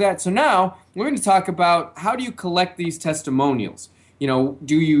you do that. So now we're going to talk about how do you collect these testimonials. Do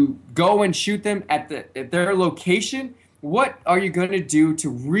you go and shoot them at their location? What are you going to do to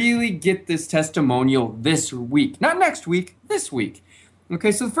really get this testimonial this week? Not next week, this week.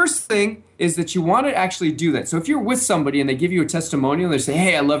 Okay, so the first thing is that you want to actually do that. So if you're with somebody and they give you a testimonial, they say,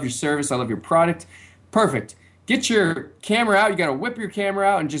 hey, I love your service, I love your product, perfect. Get your camera out. You got to whip your camera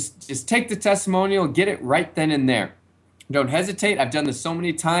out and just take the testimonial, get it right then and there. Don't hesitate. I've done this so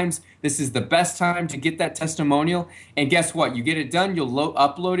many times. This is the best time to get that testimonial. And guess what? You get it done, you'll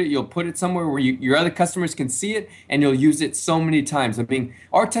upload it, you'll put it somewhere where your other customers can see it, and you'll use it so many times. I mean,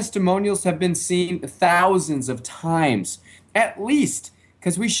 our testimonials have been seen thousands of times, at least,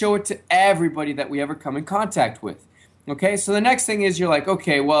 because we show it to everybody that we ever come in contact with. Okay, so the next thing is you're like,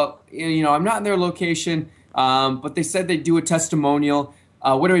 okay, well, I'm not in their location, but they said they'd do a testimonial.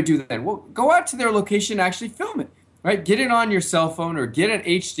 What do I do then? Well, go out to their location and actually film it, right? Get it on your cell phone or get an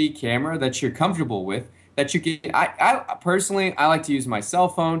HD camera that you're comfortable with. That you can. I personally, I like to use my cell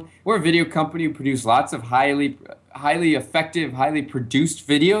phone. We're a video company who produce lots of highly effective, highly produced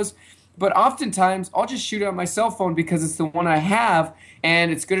videos. But oftentimes, I'll just shoot it on my cell phone because it's the one I have,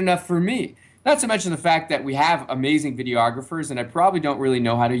 and it's good enough for me. Not to mention the fact that we have amazing videographers, and I probably don't really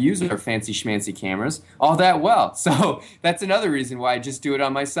know how to use our fancy schmancy cameras all that well. So that's another reason why I just do it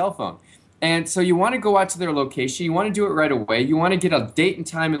on my cell phone. And so you want to go out to their location. You want to do it right away. You want to get a date and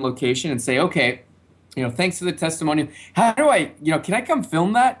time and location and say, okay, thanks for the testimonial. How do I, can I come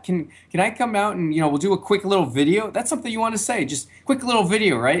film that? Can I come out and, we'll do a quick little video? That's something you want to say. Just quick little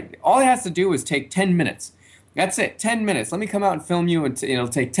video, right? All it has to do is take 10 minutes. That's it. 10 minutes. Let me come out and film you, and it'll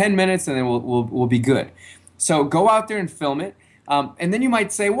take 10 minutes, and then we'll be good. So go out there and film it. And then you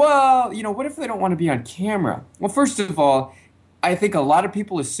might say, well, what if they don't want to be on camera? Well, first of all, I think a lot of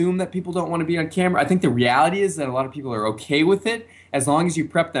people assume that people don't want to be on camera. I think the reality is that a lot of people are okay with it as long as you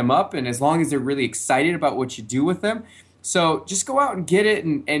prep them up and as long as they're really excited about what you do with them. So just go out and get it,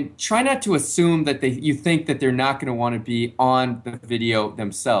 and try not to assume that you think that they're not going to want to be on the video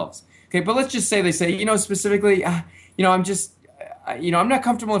themselves. Okay, but let's just say they say, specifically, I'm just, I'm not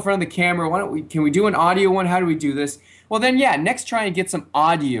comfortable in front of the camera. Can we do an audio one? How do we do this? Well, then, next try and get some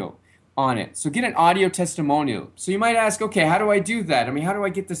audio on it. So get an audio testimonial. So you might ask, okay, how do I do that? I mean, how do I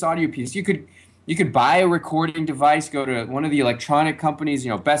get this audio piece? You could buy a recording device, go to one of the electronic companies,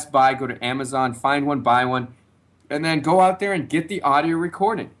 Best Buy, go to Amazon, find one, buy one, and then go out there and get the audio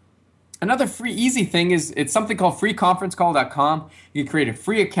recording. Another free, easy thing is it's something called freeconferencecall.com. You can create a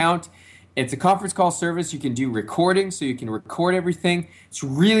free account. It's a conference call service. You can do recording, so you can record everything. It's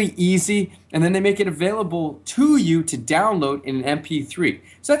really easy, and then they make it available to you to download in an MP3.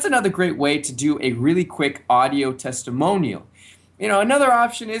 So that's another great way to do a really quick audio testimonial. Another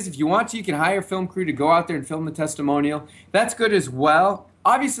option is if you want to, you can hire a film crew to go out there and film the testimonial. That's good as well.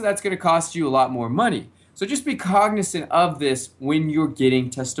 Obviously, that's going to cost you a lot more money. So just be cognizant of this when you're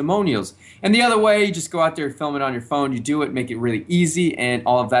getting testimonials. And the other way, you just go out there and film it on your phone. You do it, make it really easy, and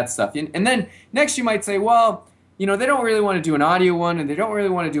all of that stuff. And then next you might say, well, they don't really want to do an audio one, and they don't really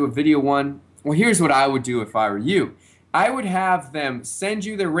want to do a video one. Well, here's what I would do if I were you. I would have them send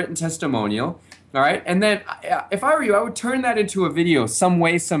you their written testimonial, all right? And then if I were you, I would turn that into a video some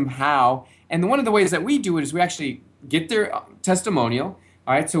way, somehow. And one of the ways that we do it is we actually get their testimonial.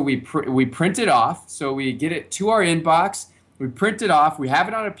 All right, so we print it off. So we get it to our inbox. We print it off. We have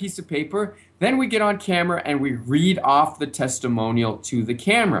it on a piece of paper. Then we get on camera and we read off the testimonial to the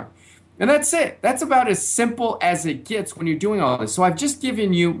camera. And that's it. That's about as simple as it gets when you're doing all this. So I've just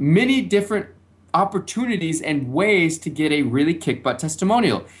given you many different opportunities and ways to get a really kick-butt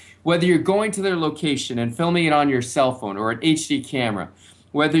testimonial. Whether you're going to their location and filming it on your cell phone or an HD camera,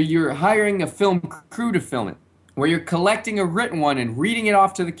 whether you're hiring a film crew to film it, where you're collecting a written one and reading it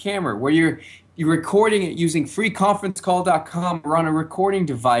off to the camera, where you're recording it using freeconferencecall.com or on a recording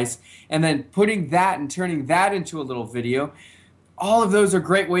device, and then putting that and turning that into a little video. All of those are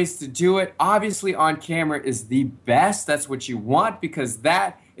great ways to do it. Obviously, on camera is the best. That's what you want because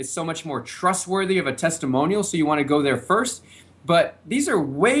that is so much more trustworthy of a testimonial, so you want to go there first. But these are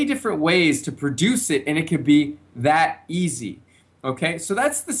way different ways to produce it, and it could be that easy. Okay, so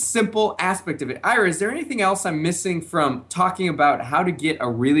that's the simple aspect of it. Ira, is there anything else I'm missing from talking about how to get a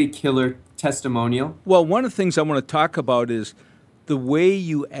really killer testimonial? Well, one of the things I want to talk about is the way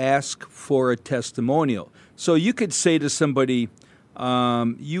you ask for a testimonial. So you could say to somebody,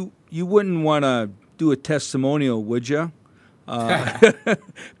 you wouldn't want to do a testimonial, would you?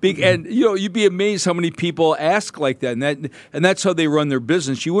 And you'd be amazed how many people ask like that, and that's how they run their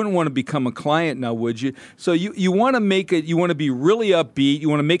business. You wouldn't want to become a client now, would you? So you want to make it. You want to be really upbeat. You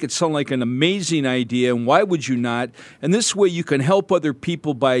want to make it sound like an amazing idea, and why would you not? And this way, you can help other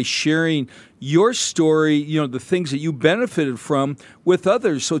people by sharing your story, the things that you benefited from with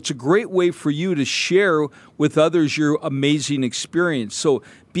others. So it's a great way for you to share with others your amazing experience. So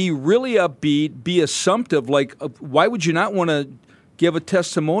be really upbeat, be assumptive. Like, why would you not want to give a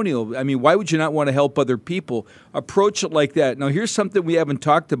testimonial? I mean, why would you not want to help other people? Approach it like that. Now, here's something we haven't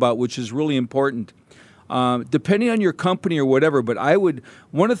talked about, which is really important. Depending on your company or whatever, but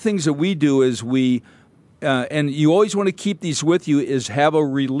one of the things that we do is and you always want to keep these with you, is have a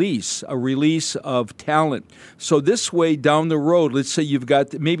release of talent. So this way, down the road, let's say you've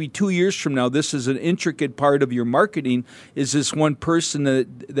got maybe 2 years from now, this is an intricate part of your marketing, is this one person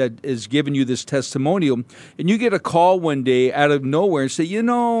that is giving you this testimonial, and you get a call one day out of nowhere and say,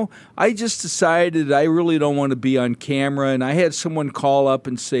 I just decided I really don't want to be on camera, and I had someone call up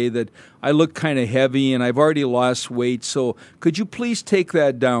and say that I look kind of heavy and I've already lost weight, so could you please take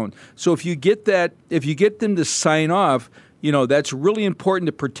that down? So if you get them to sign off, that's really important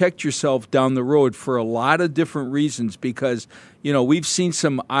to protect yourself down the road for a lot of different reasons because, we've seen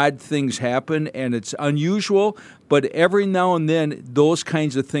some odd things happen and it's unusual, but every now and then those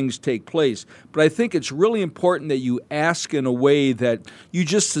kinds of things take place. But I think it's really important that you ask in a way that you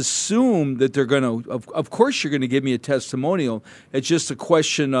just assume that they're going to, of course you're going to give me a testimonial. It's just a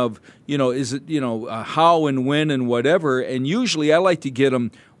question of, is it, how and when and whatever. And usually I like to get them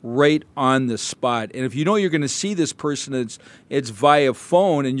right on the spot. And if you know you're going to see this person, it's via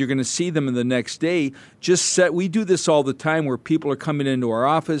phone, and you're going to see them in the next day, we do this all the time where people are coming into our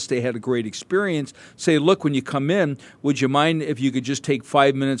office, they had a great experience, say, look, when you come in, would you mind if you could just take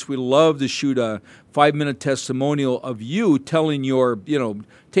 5 minutes? We'd love to shoot a 5-minute testimonial of you telling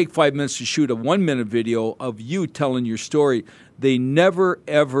take 5 minutes to shoot a 1-minute video of you telling your story. They never,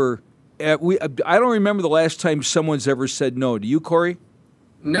 ever, I don't remember the last time someone's ever said no. Do you, Cory?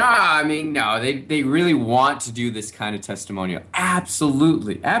 No, they really want to do this kind of testimonial.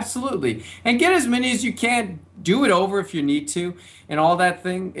 Absolutely. And get as many as you can. Do it over if you need to and all that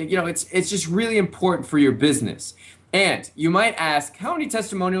thing. It's just really important for your business. And you might ask, how many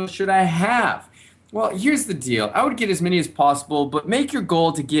testimonials should I have? Well, here's the deal. I would get as many as possible, but make your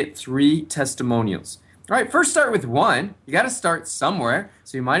goal to get 3 testimonials. All right, first start with 1. You got to start somewhere,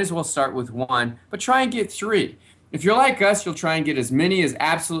 so you might as well start with 1, but try and get 3. If you're like us, you'll try and get as many as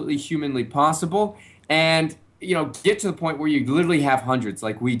absolutely humanly possible and, get to the point where you literally have hundreds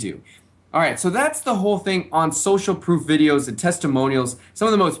like we do. All right, so that's the whole thing on social proof videos and testimonials, some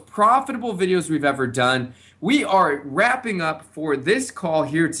of the most profitable videos we've ever done. We are wrapping up for this call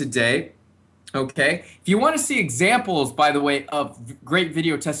here today. Okay, if you want to see examples, by the way, of great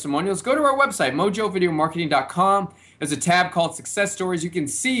video testimonials, go to our website, mojovideomarketing.com. There's a tab called Success Stories. You can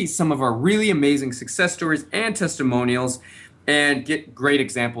see some of our really amazing success stories and testimonials and get great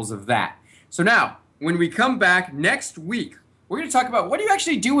examples of that. So now, when we come back next week, we're going to talk about what do you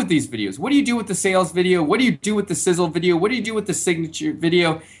actually do with these videos? What do you do with the sales video? What do you do with the Sizzle video? What do you do with the signature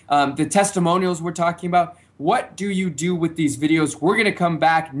video? The testimonials we're talking about. What do you do with these videos? We're going to come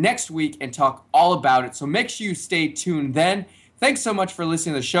back next week and talk all about it. So make sure you stay tuned then. Thanks so much for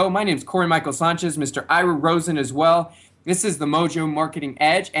listening to the show. My name is Cory Michael Sanchez, Mr. Ira Rosen as well. This is the Mojo Marketing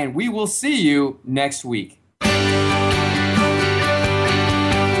Edge, and we will see you next week.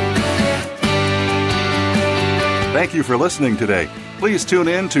 Thank you for listening today. Please tune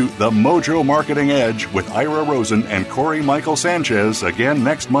in to The Mojo Marketing Edge with Ira Rosen and Cory Michael Sanchez again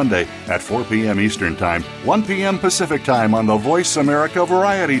next Monday at 4 p.m. Eastern Time, 1 p.m. Pacific Time on the Voice America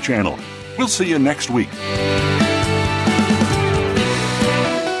Variety Channel. We'll see you next week.